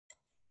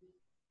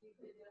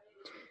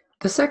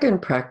The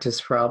second practice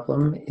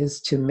problem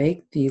is to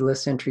make the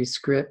list entry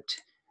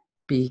script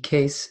be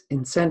case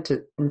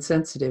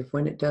insensitive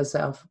when it does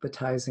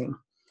alphabetizing.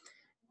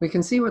 We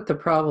can see what the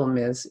problem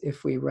is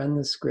if we run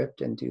the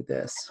script and do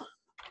this.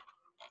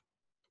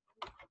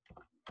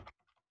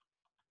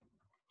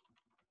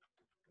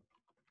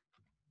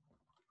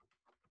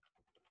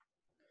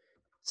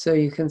 So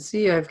you can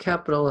see I've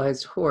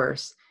capitalized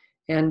horse,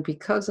 and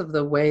because of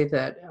the way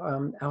that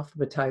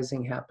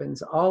alphabetizing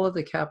happens, all of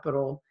the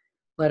capital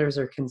letters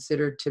are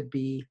considered to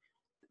be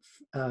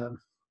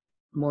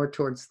more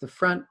towards the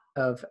front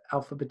of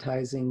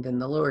alphabetizing than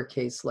the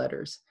lowercase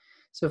letters.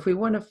 So if we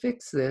want to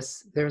fix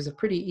this, there's a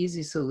pretty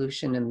easy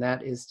solution, and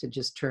that is to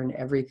just turn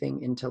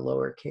everything into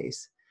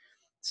lowercase.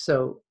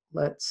 So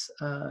let's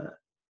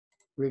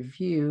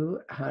review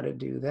how to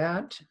do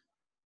that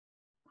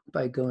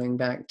by going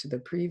back to the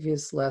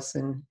previous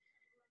lesson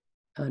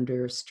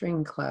under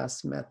string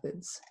class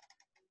methods.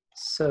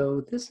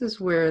 So this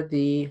is where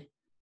the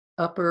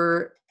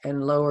upper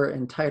and lower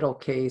and title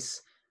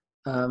case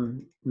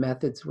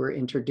methods were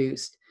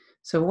introduced.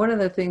 So one of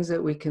the things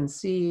that we can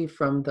see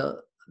from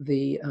the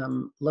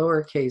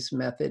lowercase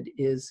method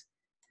is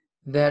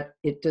that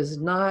it does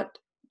not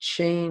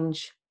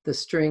change the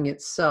string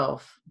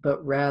itself,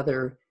 but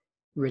rather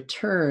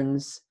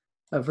returns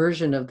a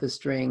version of the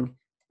string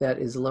that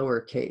is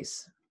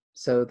lowercase.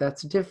 So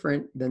that's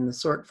different than the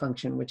sort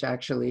function, which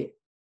actually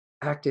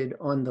acted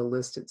on the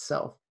list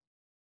itself.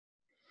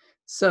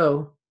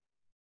 So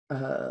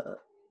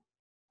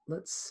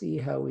let's see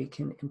how we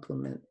can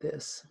implement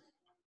this.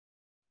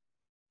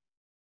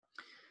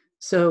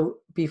 So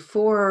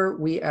before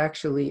we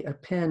actually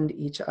append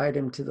each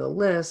item to the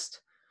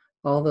list,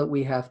 all that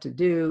we have to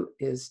do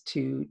is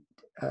to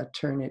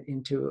turn it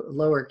into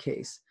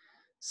lowercase.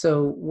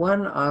 So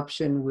one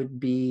option would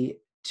be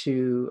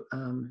to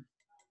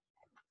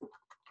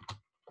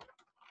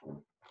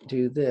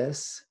do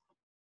this.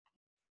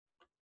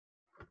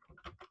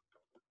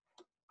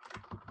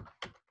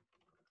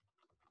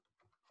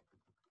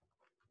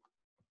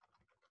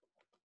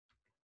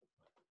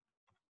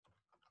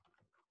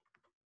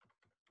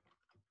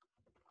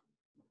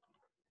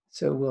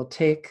 So we'll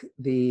take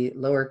the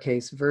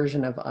lowercase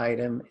version of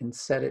item and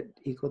set it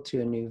equal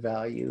to a new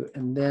value,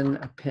 and then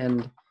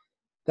append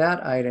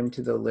that item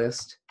to the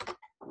list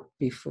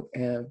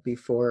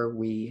before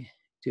we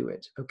do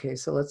it. Okay,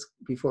 so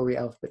before we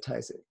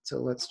alphabetize it. So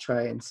let's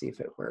try and see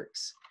if it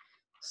works.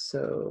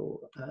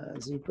 So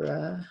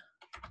zebra.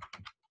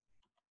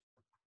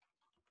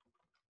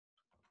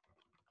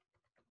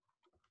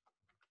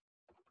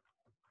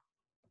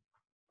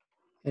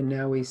 And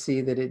now we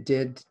see that it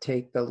did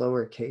take the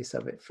lowercase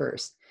of it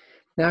first.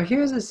 Now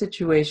here's a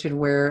situation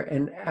where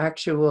an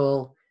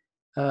actual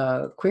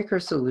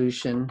quicker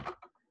solution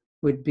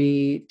would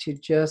be to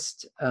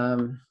just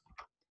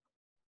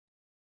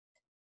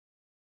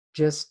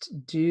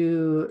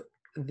do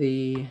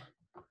the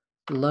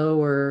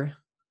lower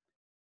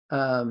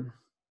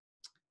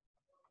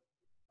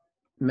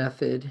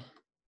method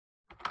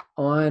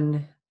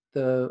on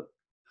the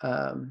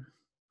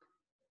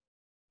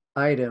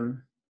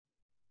item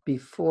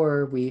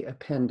before we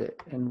append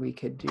it, and we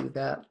could do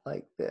that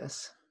like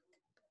this.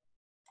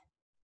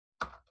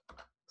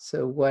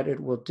 So what it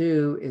will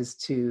do is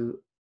to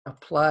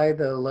apply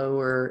the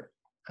lower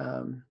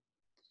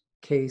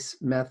case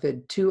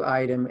method to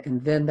item,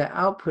 and then the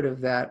output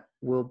of that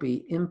will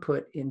be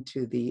input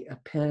into the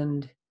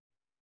append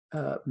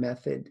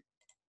method.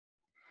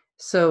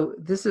 So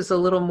this is a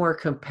little more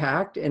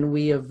compact, and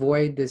we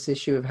avoid this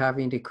issue of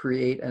having to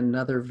create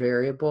another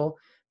variable,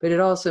 but it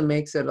also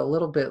makes it a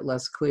little bit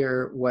less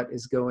clear what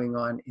is going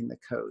on in the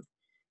code.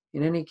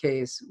 In any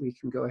case, we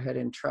can go ahead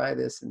and try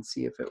this and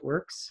see if it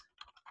works.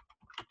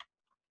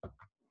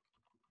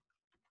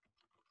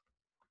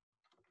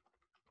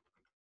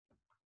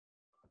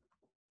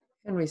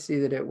 And we see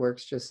that it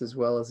works just as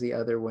well as the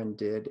other one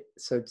did.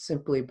 So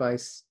simply by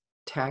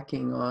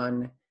tacking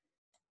on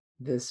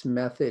this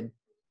method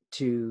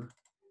to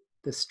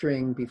the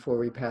string before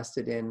we passed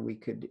it in, we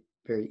could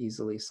very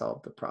easily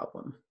solve the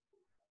problem.